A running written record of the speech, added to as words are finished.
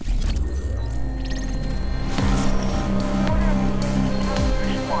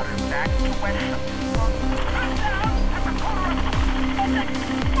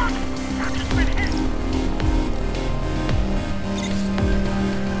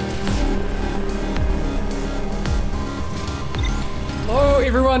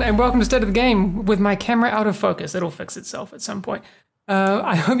everyone, and welcome to State of the Game. With my camera out of focus, it'll fix itself at some point.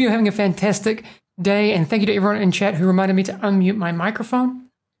 I hope you're having a fantastic day, and thank you to everyone in chat who reminded me to unmute my microphone.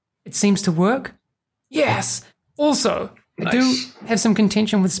 It seems to work. Yes. Also, nice. I do have some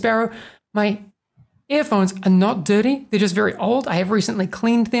contention with Sparrow. My earphones are not dirty. They're just very old. I have recently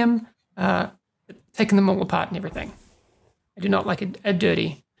cleaned them, taken them all apart and everything. I do not like a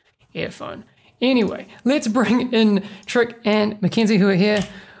dirty earphone. Anyway, let's bring in Trick and MacKenzie, who are here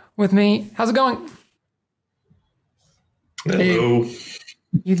with me. How's it going? Hello.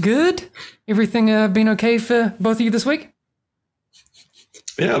 You good? Everything been okay for both of you this week?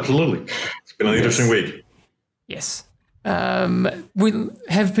 Yeah, absolutely. It's been an interesting week. Yes. We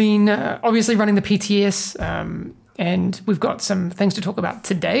have been obviously running the PTS, and we've got some things to talk about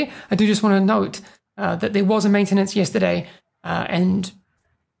today. I do just want to note that there was a maintenance yesterday, and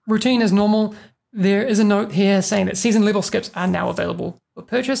routine as normal. There is a note here saying that season level skips are now available for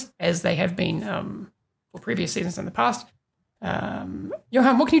purchase, as they have been for previous seasons in the past.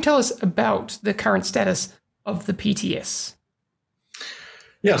 Johan, what can you tell us about the current status of the PTS?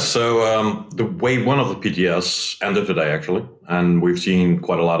 Yes, so the wave one of the PTS ended today, actually, and we've seen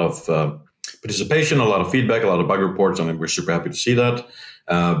quite a lot of participation, a lot of feedback, a lot of bug reports, and we're super happy to see that.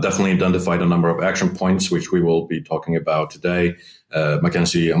 Definitely identified a number of action points, which we will be talking about today.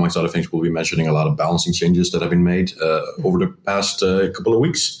 MacKenzie, amongst other things, will be mentioning a lot of balancing changes that have been made over the past couple of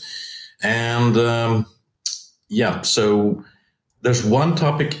weeks. And so there's one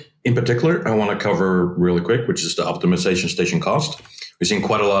topic in particular I want to cover really quick, which is the optimization station cost. We've seen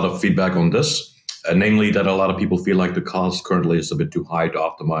quite a lot of feedback on this, namely that a lot of people feel like the cost currently is a bit too high to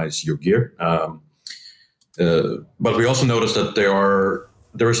optimize your gear. But we also noticed that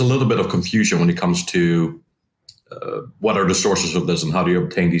there is a little bit of confusion when it comes to what are the sources of this and how do you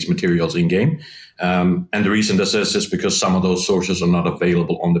obtain these materials in game. And the reason this is because some of those sources are not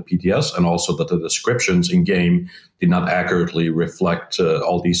available on the PTS, and also that the descriptions in game did not accurately reflect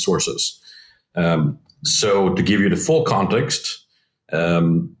all these sources. So to give you the full context,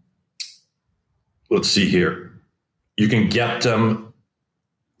 let's see here. You can get them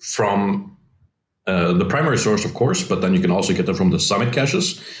from the primary source, of course, but then you can also get them from the summit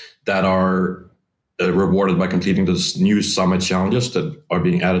caches that are rewarded by completing the new summit challenges that are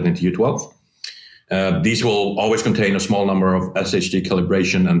being added into U12. These will always contain a small number of SHD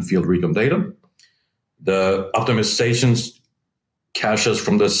calibration and field recon data. The optimizations caches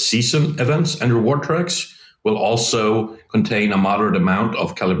from the season events and reward tracks will also contain a moderate amount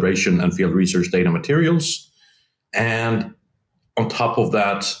of calibration and field research data materials. And on top of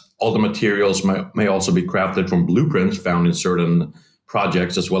that, all the materials may also be crafted from blueprints found in certain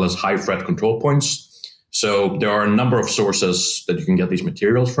projects, as well as high threat control points. So there are a number of sources that you can get these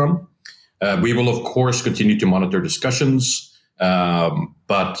materials from. We will, of course, continue to monitor discussions,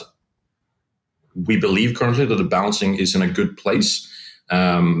 but we believe currently that the balancing is in a good place.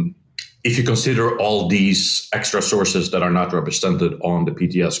 If you consider all these extra sources that are not represented on the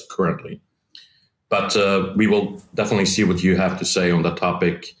PTS currently. But we will definitely see what you have to say on that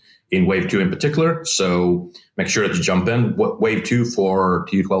topic in Wave 2 in particular. So make sure that you jump in. Wave 2 for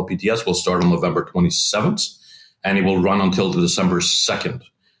TU12 PTS will start on November 27th, and it will run until December 2nd.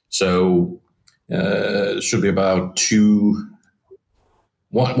 So it should be about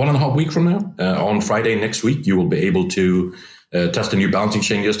 1.5 weeks from now. On Friday next week, you will be able to test the new balancing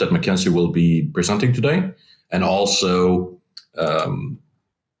changes that MacKenzie will be presenting today, and also some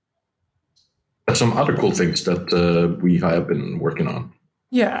other cool things that we have been working on.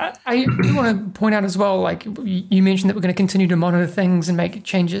 Yeah, I do want to point out as well, like you mentioned that we're going to continue to monitor things and make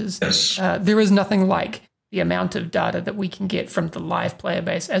changes. Yes. There is nothing like the amount of data that we can get from the live player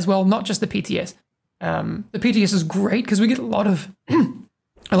base as well, not just the PTS. The PTS is great because we get a lot of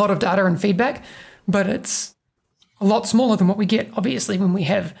data and feedback, but it's a lot smaller than what we get, obviously, when we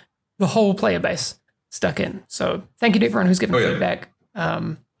have the whole player base stuck in. So thank you to everyone who's given feedback.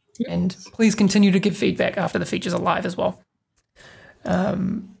 And please continue to give feedback after the features are live as well.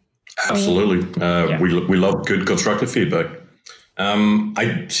 Absolutely. We love good constructive feedback.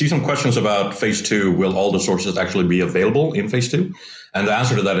 I see some questions about phase 2. Will all the sources actually be available in phase 2? And the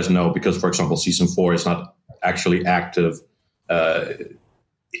answer to that is no, because, for example, season 4 is not actually active in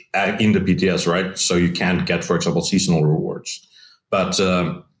the PTS, right? So you can't get, for example, seasonal rewards. But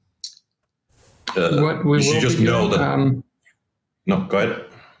what we you should just know that. No, go ahead.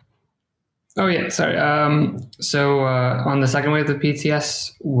 Oh, yeah, sorry. So on the second wave of the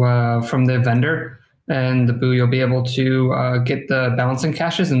PTS from the vendor and the boo, you'll be able to get the balancing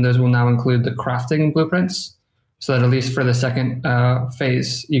caches, and those will now include the crafting blueprints, so that at least for the second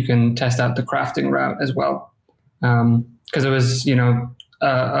phase, you can test out the crafting route as well. Because it was,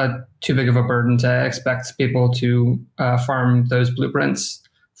 too big of a burden to expect people to farm those blueprints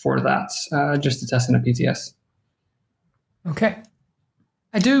for that, just to test in a PTS. Okay.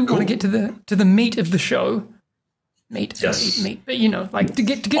 I do want to get to the meat of the show. Meat, but like to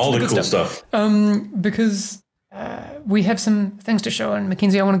get all to the good cool stuff. Because we have some things to show, and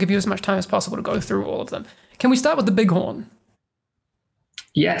MacKenzie, I want to give you as much time as possible to go through all of them. Can we start with the bighorn?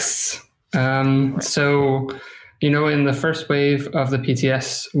 Yes. So, in the first wave of the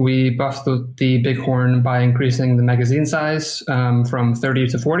PTS, we buffed the bighorn by increasing the magazine size from 30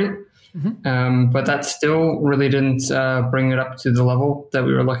 to 40. Mm-hmm. But that still really didn't bring it up to the level that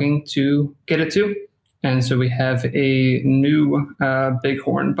we were looking to get it to. And so we have a new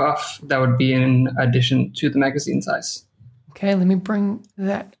bighorn buff that would be in addition to the magazine size. Okay, let me bring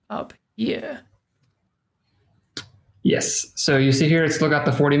that up here. Yes. So you see here, it's still got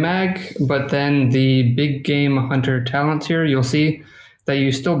the 40 mag, but then the big game hunter talent here, you'll see that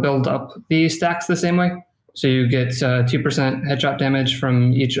you still build up the stacks the same way. So you get 2% headshot damage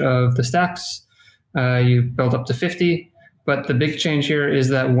from each of the stacks. You build up to 50. But the big change here is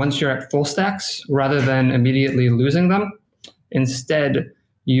that once you're at full stacks, rather than immediately losing them, instead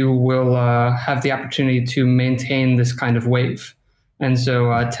you will have the opportunity to maintain this kind of wave. And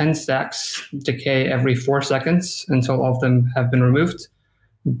so 10 stacks decay every 4 seconds until all of them have been removed.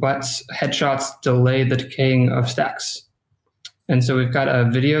 But headshots delay the decaying of stacks. And so we've got a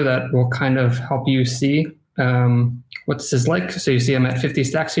video that will kind of help you see what this is like. So you see I'm at 50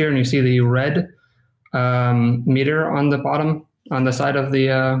 stacks here, and you see the red meter on the bottom, on the side of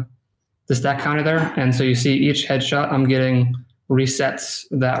the stack counter there. And so you see each headshot I'm getting resets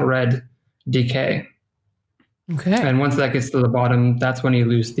that red decay. Okay. And once that gets to the bottom, that's when you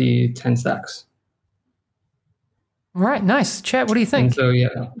lose the 10 stacks. All right, nice. Chat, what do you think? And so,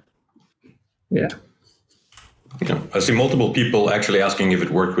 yeah. I see multiple people actually asking if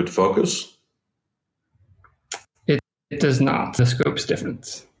it worked with focus. It does not. The scope's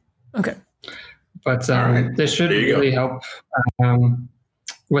different. Okay. But this should really help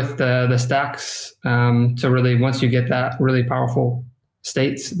with the stacks to really, once you get that really powerful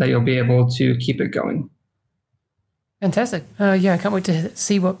state, that you'll be able to keep it going. Fantastic. I can't wait to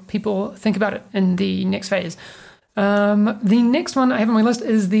see what people think about it in the next phase. The next one I have on my list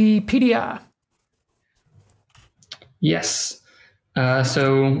is the PDR. Yes.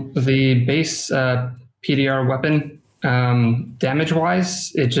 So the base PDR weapon,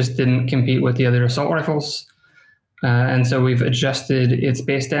 damage-wise, it just didn't compete with the other assault rifles. And so we've adjusted its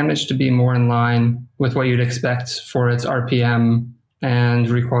base damage to be more in line with what you'd expect for its RPM and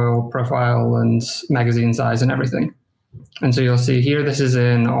recoil profile and magazine size and everything. And so you'll see here, this is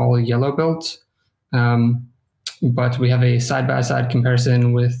an all yellow build, but we have a side-by-side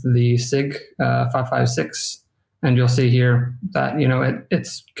comparison with the SIG 556. And you'll see here that,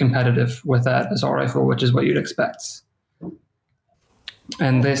 it's competitive with that assault rifle, which is what you'd expect.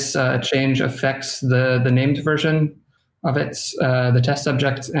 And this change affects the named version of it, the test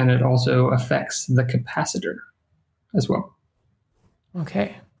subject, and it also affects the capacitor as well.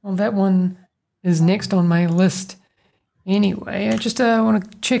 Okay. Well, that one is next on my list anyway. I just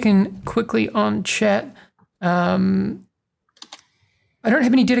want to check in quickly on chat. I don't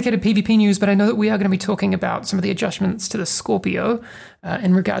have any dedicated PvP news, but I know that we are going to be talking about some of the adjustments to the Scorpio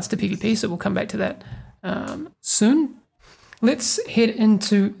in regards to PvP, so we'll come back to that soon. Let's head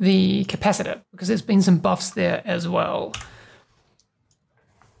into the capacitor, because there's been some buffs there as well.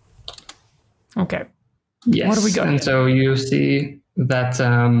 Okay. Yes. What do we got And here? so you see that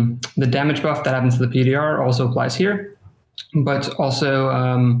the damage buff that happens to the PDR also applies here, but also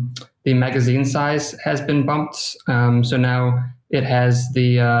the magazine size has been bumped. So now it has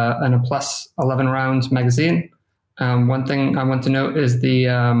a plus 11 round magazine. One thing I want to note is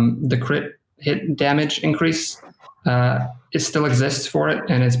the crit hit damage increase. It still exists for it,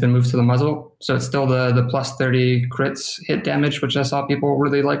 and it's been moved to the muzzle. So it's still the plus 30 crits hit damage, which I saw people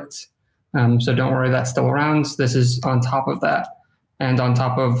really liked. So don't worry, that's still around. This is on top of that, and on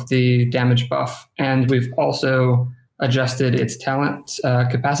top of the damage buff. And we've also adjusted its talent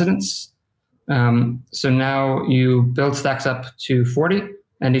capacitance. So now you build stacks up to 40,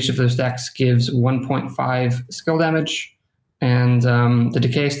 and each of those stacks gives 1.5 skill damage. And the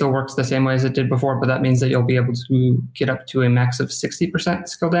decay still works the same way as it did before, but that means that you'll be able to get up to a max of 60%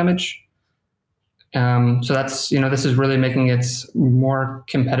 skill damage. So that's, this is really making it more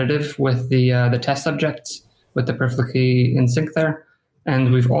competitive with the test subjects, with the perfectly in sync there.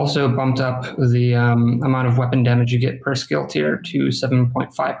 And we've also bumped up the amount of weapon damage you get per skill tier to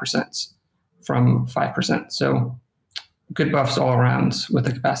 7.5% from 5%. So good buffs all around with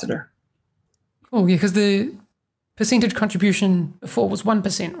the capacitor. Oh, yeah, because the percentage contribution before was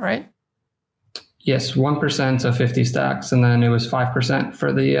 1%, right? Yes, 1% of 50 stacks, and then it was 5%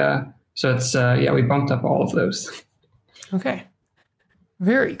 for the. So it's we bumped up all of those. Okay,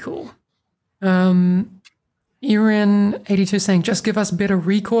 very cool. Iran82 saying, just give us better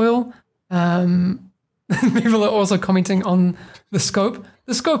recoil. People are also commenting on the scope.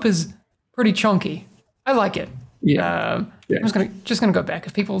 The scope is pretty chunky. I like it. Yeah. I'm just gonna go back.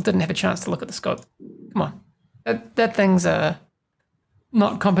 If people didn't have a chance to look at the scope, come on, that thing's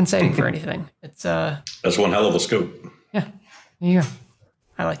not compensating for anything. It's that's one hell of a scope. Yeah, there you go.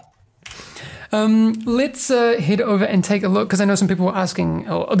 I like it. Let's head over and take a look, because I know some people were asking,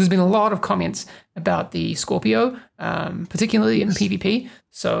 there's been a lot of comments about the Scorpio, particularly in PvP.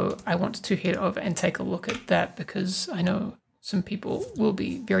 So I want to head over and take a look at that, because I know some people will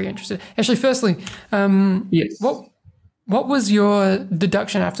be very interested. Actually, firstly, yes. What was your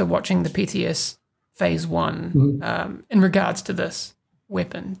deduction after watching the PTS Phase 1 in regards to this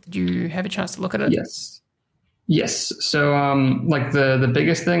weapon? Did you have a chance to look at it? Yes. So like the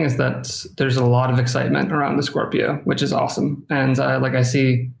biggest thing is that there's a lot of excitement around the Scorpio, which is awesome. And I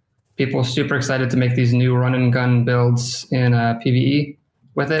see people super excited to make these new run and gun builds in PvE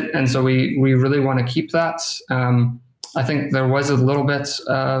with it. And so we really want to keep that. I think there was a little bit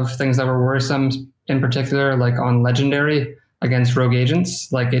of things that were worrisome, in particular, like on Legendary against rogue agents.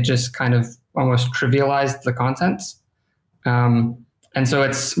 Like it just kind of almost trivialized the content. And so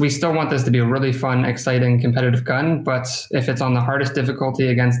we still want this to be a really fun, exciting, competitive gun. But if it's on the hardest difficulty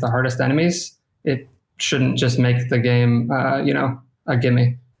against the hardest enemies, it shouldn't just make the game, a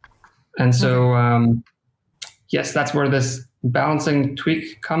gimme. And so, yes, that's where this balancing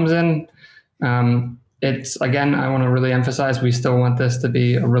tweak comes in. It's, again, I want to really emphasize, we still want this to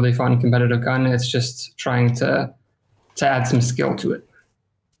be a really fun, competitive gun. It's just trying to add some skill to it.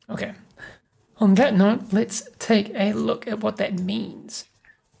 Okay. On that note, let's take a look at what that means.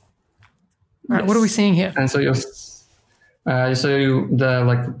 All right, What are we seeing here? And so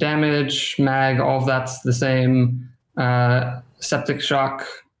the damage, mag, all of that's the same. Septic shock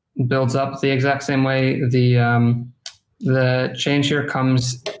builds up the exact same way. The change here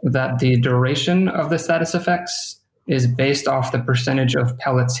comes that the duration of the status effects is based off the percentage of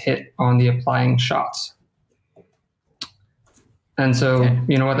pellets hit on the applying shots. And so,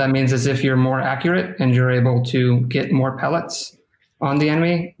 what that means is if you're more accurate and you're able to get more pellets on the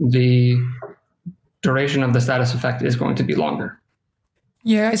enemy, the duration of the status effect is going to be longer.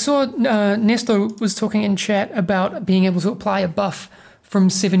 Yeah, I saw Nesto was talking in chat about being able to apply a buff from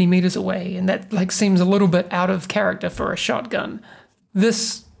 70 meters away, and that seems a little bit out of character for a shotgun.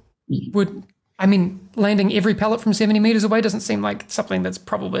 This would, landing every pellet from 70 meters away doesn't seem like something that's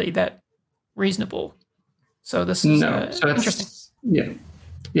probably that reasonable. So this is interesting.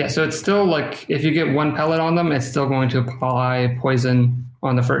 Yeah. So it's still if you get one pellet on them, it's still going to apply poison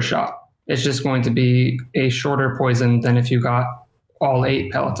on the first shot. It's just going to be a shorter poison than if you got all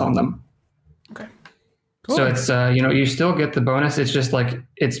 8 pellets on them. Okay. Cool. So it's, you still get the bonus. It's just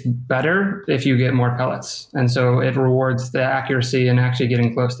it's better if you get more pellets. And so it rewards the accuracy and actually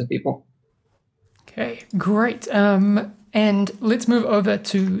getting close to people. Okay, great. And let's move over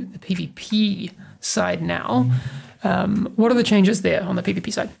to the PvP side now. What are the changes there on the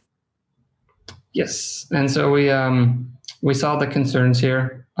PvP side? Yes. And so we saw the concerns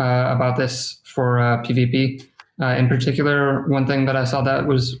here about this for PvP. In particular, one thing that I saw that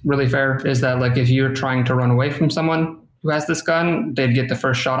was really fair is that if you're trying to run away from someone who has this gun, they'd get the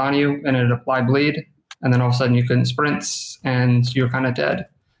first shot on you and it'd apply bleed. And then all of a sudden you couldn't sprint and you're kind of dead.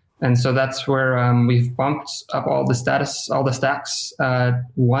 And so that's where we've bumped up all the stacks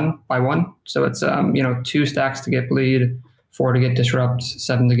 1 by 1. So it's 2 stacks to get bleed, 4 to get disrupt,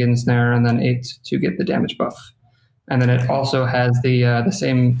 7 to get ensnare, and then 8 to get the damage buff. And then it also has the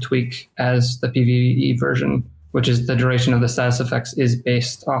same tweak as the PvE version, which is the duration of the status effects is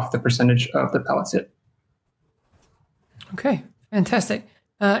based off the percentage of the pellets hit. Okay, fantastic.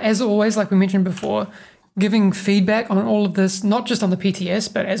 As always, like we mentioned before, giving feedback on all of this, not just on the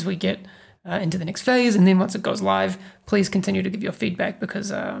PTS, but as we get into the next phase, and then once it goes live, please continue to give your feedback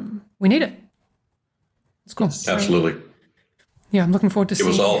because we need it. It's cool. Absolutely. Yeah, I'm looking forward to seeing.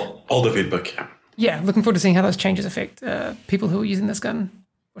 It was all the feedback. Yeah, looking forward to seeing how those changes affect people who are using this gun,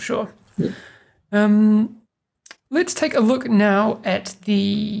 for sure. Yeah. Let's take a look now at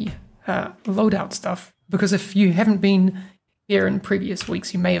the loadout stuff, because if you haven't been here in previous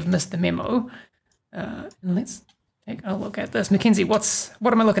weeks, you may have missed the memo. And let's take a look at this. MacKenzie,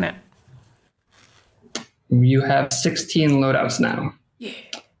 what am I looking at? You have 16 loadouts now.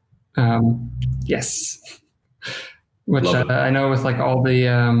 Yeah. Yes. Which I know with like all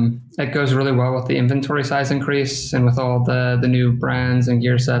the, it goes really well with the inventory size increase and with all the new brands and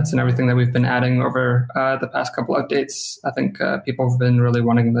gear sets and everything that we've been adding over the past couple updates. I think people have been really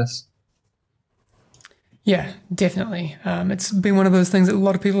wanting this. Yeah, definitely. It's been one of those things that a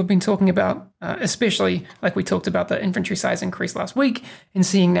lot of people have been talking about, especially like we talked about the inventory size increase last week, and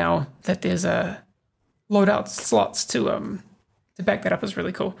seeing now that there's loadout slots to back that up is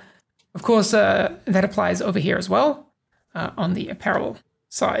really cool. Of course, that applies over here as well on the apparel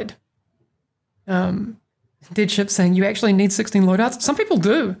side. Deadship saying you actually need 16 loadouts. Some people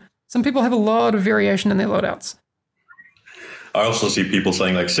do. Some people have a lot of variation in their loadouts. I also see people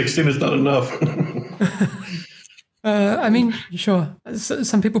saying like 16 is not enough. I mean, sure.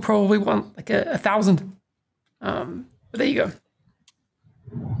 Some people probably want like 1,000. But there you go.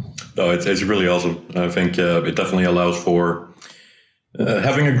 No, it's really awesome. I think it definitely allows for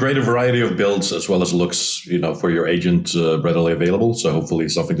having a greater variety of builds as well as looks, for your agent readily available. So hopefully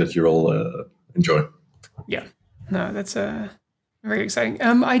something that you'll enjoy. Yeah. No, that's very exciting.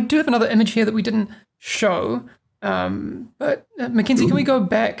 I do have another image here that we didn't show. But MacKenzie, can we go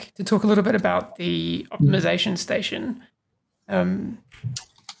back to talk a little bit about the optimization station?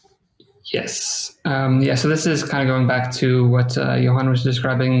 Yes. So this is kind of going back to what Johan was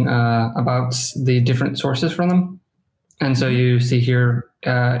describing about the different sources from them. And so you see here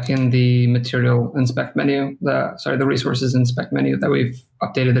in the material inspect menu, the resources inspect menu, that we've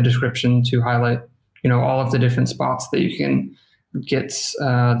updated the description to highlight, all of the different spots that you can get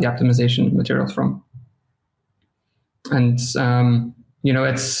the optimization materials from. And,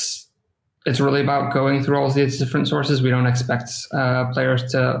 it's really about going through all of these different sources. We don't expect players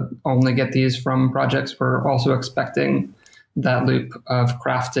to only get these from projects. We're also expecting that loop of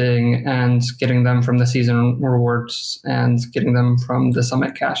crafting and getting them from the season rewards and getting them from the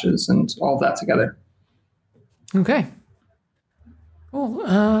summit caches and all that together. Okay. Cool.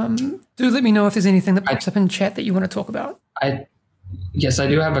 Do let me know if there's anything that pops up in chat that you want to talk about. Yes, I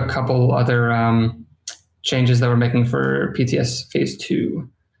do have a couple other changes that we're making for PTS Phase 2.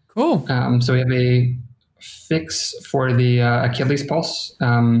 Cool. So we have a fix for the Achilles Pulse.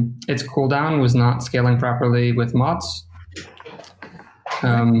 Its cooldown was not scaling properly with mods.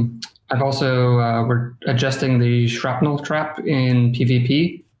 I've also, we're adjusting the shrapnel trap in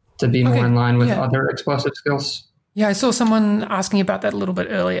PvP to be more in line with other explosive skills. Yeah, I saw someone asking about that a little bit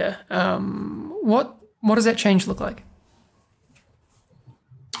earlier. What does that change look like?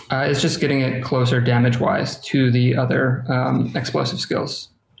 It's just getting it closer damage-wise to the other explosive skills.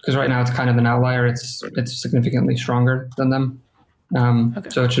 Because right now it's kind of an outlier. It's significantly stronger than them.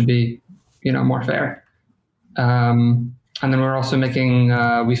 So it should be, more fair. And then we're also making,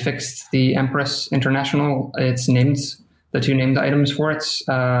 we fixed the Empress International. It's named, the two named items for it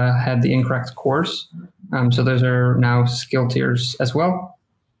had the incorrect cores. So those are now skill tiers as well.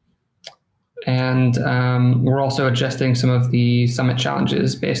 And we're also adjusting some of the summit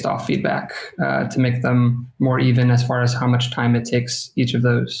challenges based off feedback to make them more even as far as how much time it takes each of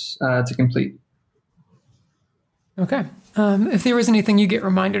those to complete. Okay. If there is anything you get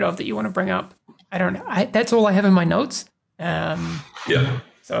reminded of that you want to bring up, I don't know. That's all I have in my notes. Yeah.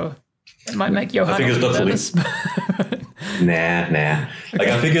 So it might make Johan I think it's nervous. Nah.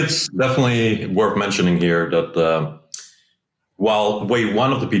 Okay. I think it's definitely worth mentioning here that while wave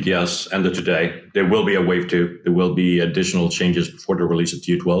 1 of the PTS ended today, there will be a wave 2. There will be additional changes before the release of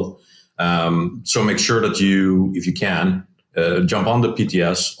TU12. So make sure that you, if you can, jump on the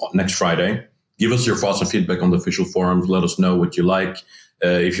PTS next Friday. Give us your thoughts and feedback on the official forums. Let us know what you like.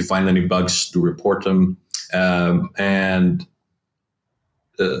 If you find any bugs, do report them. And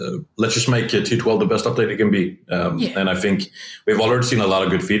let's just make TU12 the best update it can be. And I think we've already seen a lot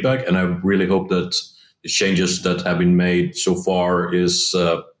of good feedback, and I really hope that the changes that have been made so far is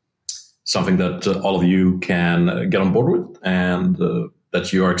something that all of you can get on board with, and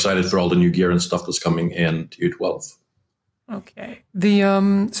that you are excited for all the new gear and stuff that's coming in TU12. Okay.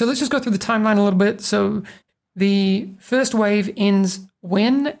 So let's just go through the timeline a little bit. So the first wave ends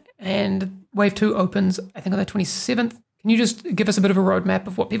when, and wave 2 opens, I think, on the 27th. Can you just give us a bit of a roadmap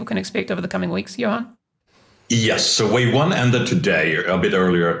of what people can expect over the coming weeks, Johan? Yes. So wave 1 ended today, a bit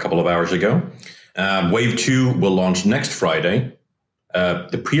earlier, a couple of hours ago. Wave 2 will launch next Friday.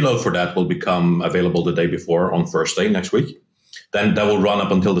 The preload for that will become available the day before, on Thursday next week. Then that will run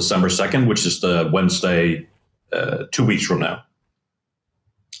up until December 2nd, which is the Wednesday 2 weeks from now.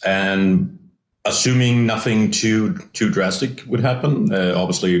 And assuming nothing too drastic would happen,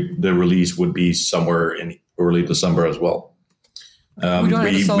 obviously the release would be somewhere in early December as well. We don't have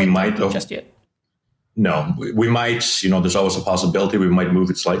a solid might date just yet. No, we might. There's always a possibility we might move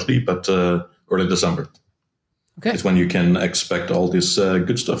it slightly, but early December. Okay. It's when you can expect all this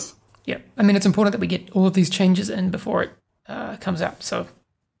good stuff. Yeah, I mean, it's important that we get all of these changes in before it comes out. So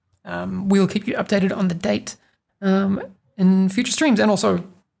we'll keep you updated on the date in future streams. And also,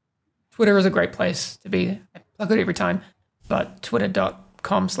 Twitter is a great place to be. I plug it every time, but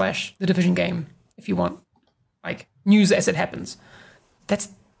twitter.com/thedivision game if you want like news as it happens. That's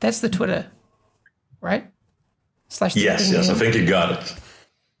the Twitter, right? Yes, I think you got it.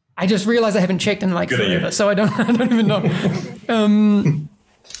 I just realized I haven't checked in like forever, so I don't even know.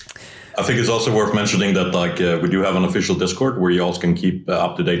 I think it's also worth mentioning that we do have an official Discord where you also can keep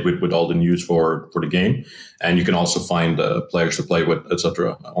up to date with all the news for the game, and you can also find players to play with,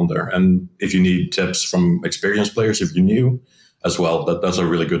 etc. on there. And if you need tips from experienced players, if you're new as well, that's a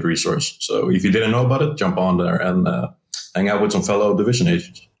really good resource. So if you didn't know about it, jump on there and hang out with some fellow Division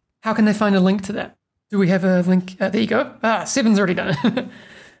agents. How can they find a link to that? Do we have a link? There you go. Seven's already done it.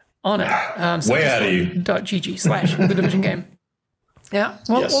 On it. Way out of you. .gg/thedivision game. Yeah.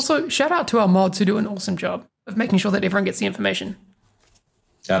 Well, Yes. Also, shout out to our mods who do an awesome job of making sure that everyone gets the information.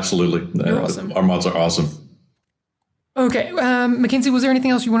 Absolutely. You're awesome. Our mods are awesome. Okay. Mackenzie, was there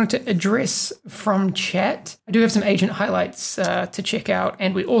anything else you wanted to address from chat? I do have some agent highlights to check out,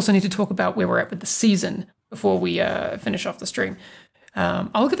 and we also need to talk about where we're at with the season before we finish off the stream.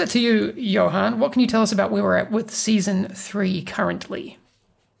 I'll give that to you, Johan. What can you tell us about where we're at with Season 3 currently?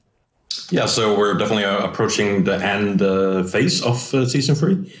 Yeah, so we're definitely approaching the end phase of Season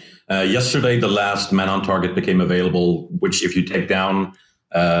 3. Yesterday, the last man on target became available, which if you take down,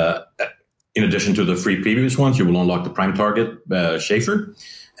 in addition to the 3 previous ones, you will unlock the prime target, Schaefer.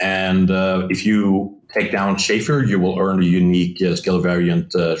 And if you take down Schaefer, you will earn a unique skill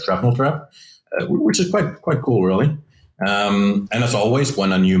variant shrapnel trap, which is quite cool, really. And as always,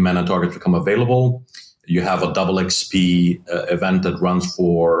 when a new man on target become available, you have a double XP event that runs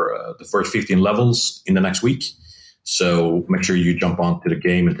for the first 15 levels in the next week. So make sure you jump onto the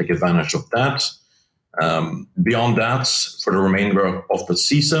game and take advantage of that. Beyond that, for the remainder of the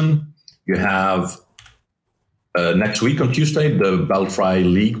season, you have next week on Tuesday, the Belfry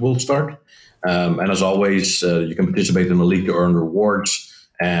League will start. And as always, you can participate in the league to earn rewards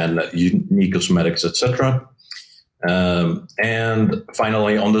and unique cosmetics, etc. And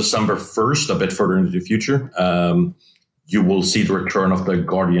finally, on December 1st, a bit further into the future, you will see the return of the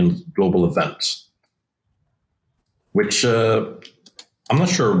Guardian Global Event, which I'm not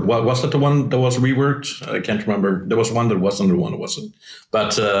sure. Was that the one that was reworked? I can't remember. There was one that wasn't, the one that wasn't.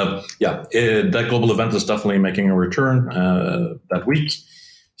 But that Global Event is definitely making a return that week.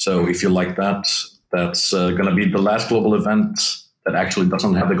 So if you like that, that's going to be the last Global Event that actually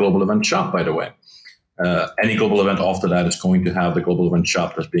doesn't have the Global Event shop, by the way. Any global event after that is going to have the global event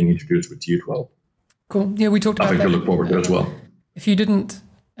shop that's being introduced with TU12. Cool. Yeah, we talked about that. I think we look forward to it as well. If you didn't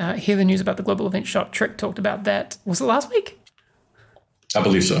hear the news about the global event shop, Trick talked about that. Was it last week? I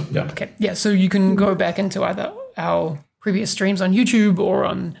believe so, yeah. Okay. Yeah, so you can go back into either our previous streams on YouTube or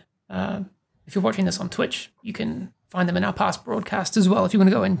on, if you're watching this on Twitch, you can find them in our past broadcasts as well if you want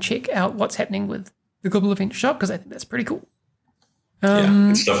to go and check out what's happening with the global event shop, because I think that's pretty cool.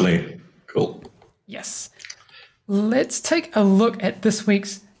 Yeah, it's definitely cool. Yes. Let's take a look at this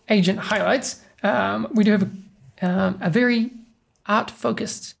week's agent highlights. We do have a very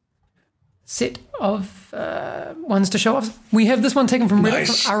art-focused set of ones to show off. We have this one taken from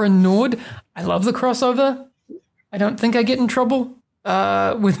Reddit from Aaron Nord. I love the crossover. I don't think I get in trouble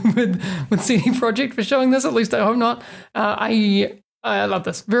with CD Projekt for showing this. At least I hope not. I love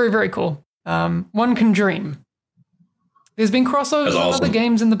this. Very, very cool. One can dream. There's been crossovers with other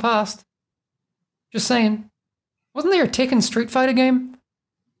games in the past. Just saying. Wasn't there a Tekken Street Fighter game?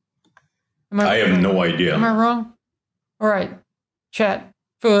 I have no idea. Am I wrong? All right. Chat.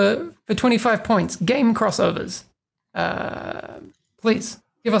 For 25 points, game crossovers. Please,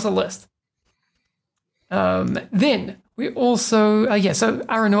 give us a list. Then, we also... so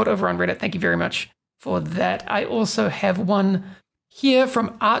Aranort over on Reddit, thank you very much for that. I also have one here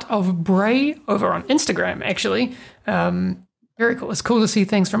from Art of Bray over on Instagram, actually. Very cool. It's cool to see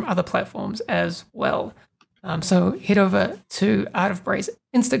things from other platforms as well. So head over to Art of Bray's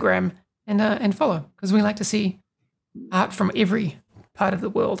Instagram and follow, because we like to see art from every part of the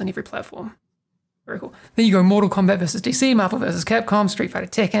world and every platform. Very cool. There you go. Mortal Kombat versus DC, Marvel versus Capcom, Street Fighter,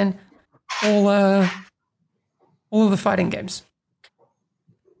 Tekken, all of the fighting games.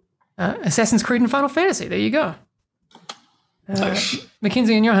 Assassin's Creed and Final Fantasy. There you go. Nice.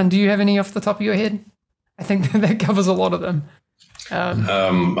 Mackenzie and Johan, do you have any off the top of your head? I think that covers a lot of them. None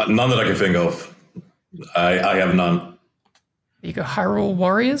that I can think of. I have none. There you go. Hyrule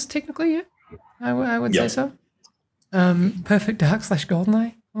Warriors, technically, yeah. I would say so. Perfect Dark /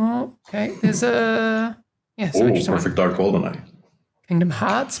 GoldenEye. Oh, okay. There's Yeah, Oh, Perfect Dark GoldenEye. Kingdom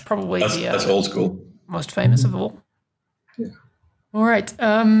Hearts, probably that's old school. Most famous of all. Yeah. All right.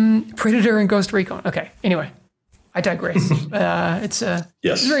 Predator and Ghost Recon. Okay. Anyway, I digress. It's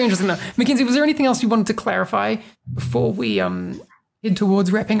very interesting though. MacKenzie, was there anything else you wanted to clarify before we head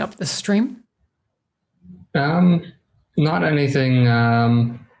towards wrapping up the stream? Not anything.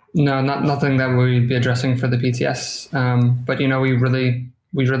 Nothing that we'd be addressing for the PTS. But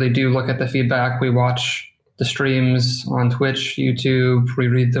we really do look at the feedback. We watch the streams on Twitch, YouTube. We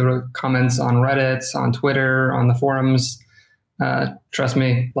read the comments on Reddit, on Twitter, on the forums. Trust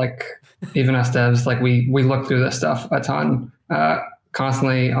me, like even us devs, like we look through this stuff a ton,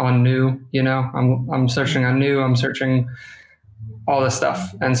 constantly on new. I'm searching on new. I'm searching all this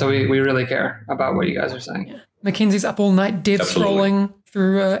stuff, and so we really care about what you guys are saying. Yeah. MacKenzie's up all night, dev scrolling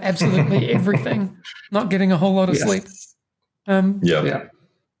through absolutely everything, not getting a whole lot of sleep. Yeah.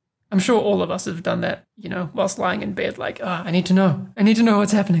 I'm sure all of us have done that, whilst lying in bed, like, I need to know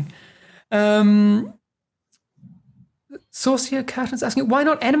what's happening. Saucier Carton's asking, why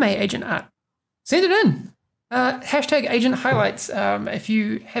not anime agent art? Send it in. Hashtag agent highlights if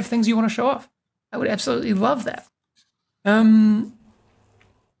you have things you want to show off. I would absolutely love that.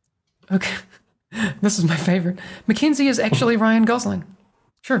 Okay. This is my favorite. MacKenzie is actually Ryan Gosling.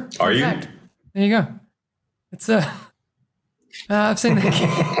 Sure. Are you? Fact. There you go. It's I've seen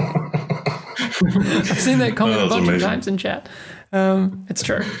that. I've seen that comment a bunch of times in chat. It's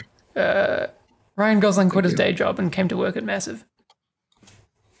true. Ryan Gosling quit his day job and came to work at Massive.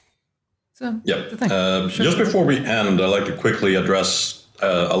 So, just before we end, I'd like to quickly address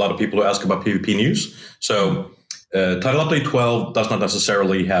a lot of people who ask about PvP news. So, Title Update 12 does not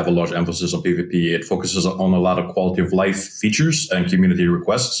necessarily have a large emphasis on PvP. It focuses on a lot of quality of life features and community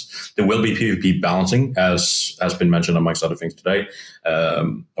requests. There will be PvP balancing, as has been mentioned amongst other things today,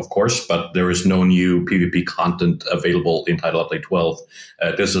 of course, but there is no new PvP content available in Title Update 12.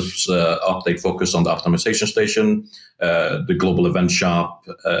 This is update focused on the optimization station, the global event shop,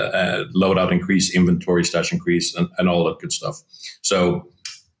 loadout increase, inventory stash increase, and all that good stuff. So,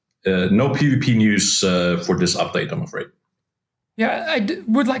 no PvP news for this update, I'm afraid. Yeah, I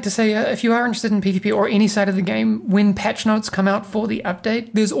would like to say if you are interested in PvP or any side of the game, when patch notes come out for the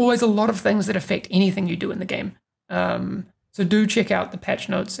update, there's always a lot of things that affect anything you do in the game. So do check out the patch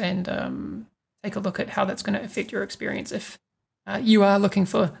notes and take a look at how that's going to affect your experience if you are looking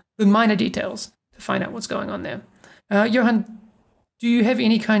for the minor details to find out what's going on there. Johan, do you have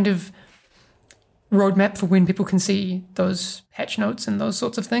any kind of roadmap for when people can see those patch notes and those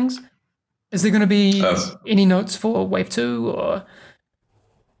sorts of things? Is there going to be any notes for Wave 2 or?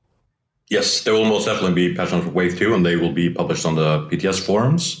 Yes, there will most definitely be patch notes for Wave 2, and they will be published on the PTS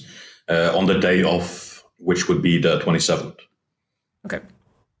forums on the day of, which would be the 27th. Okay.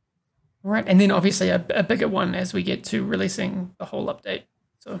 All right. And then obviously a bigger one as we get to releasing the whole update.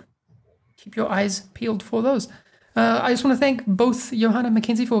 So keep your eyes peeled for those. I just want to thank both Johan and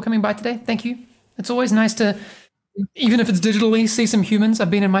MacKenzie for coming by today. Thank you. It's always nice to, even if it's digitally, see some humans. I've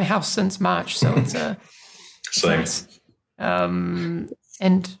been in my house since March, so it's nice.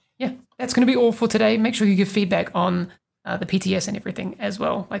 And yeah, that's going to be all for today. Make sure you give feedback on the PTS and everything as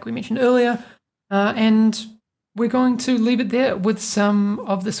well, like we mentioned earlier. And we're going to leave it there with some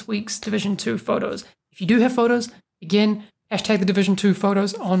of this week's Division 2 photos. If you do have photos, again, hashtag the Division 2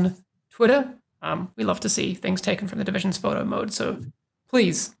 photos on Twitter. We love to see things taken from the Division's photo mode, so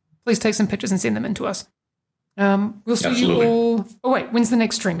please take some pictures and send them in to us. We'll see you all. Oh, wait, when's the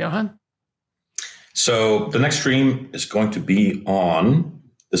next stream, Johan? So the next stream is going to be on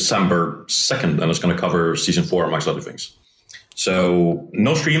December 2nd, and it's going to cover Season 4, amongst other things. So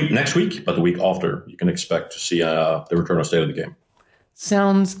no stream next week, but the week after, you can expect to see the return of State of the Game.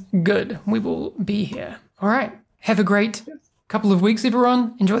 Sounds good. We will be here. All right. Have a great couple of weeks,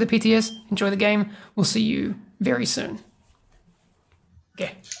 everyone. Enjoy the PTS. Enjoy the game. We'll see you very soon.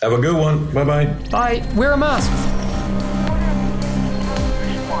 Okay. Have a good one. Bye-bye. Bye. Wear a mask.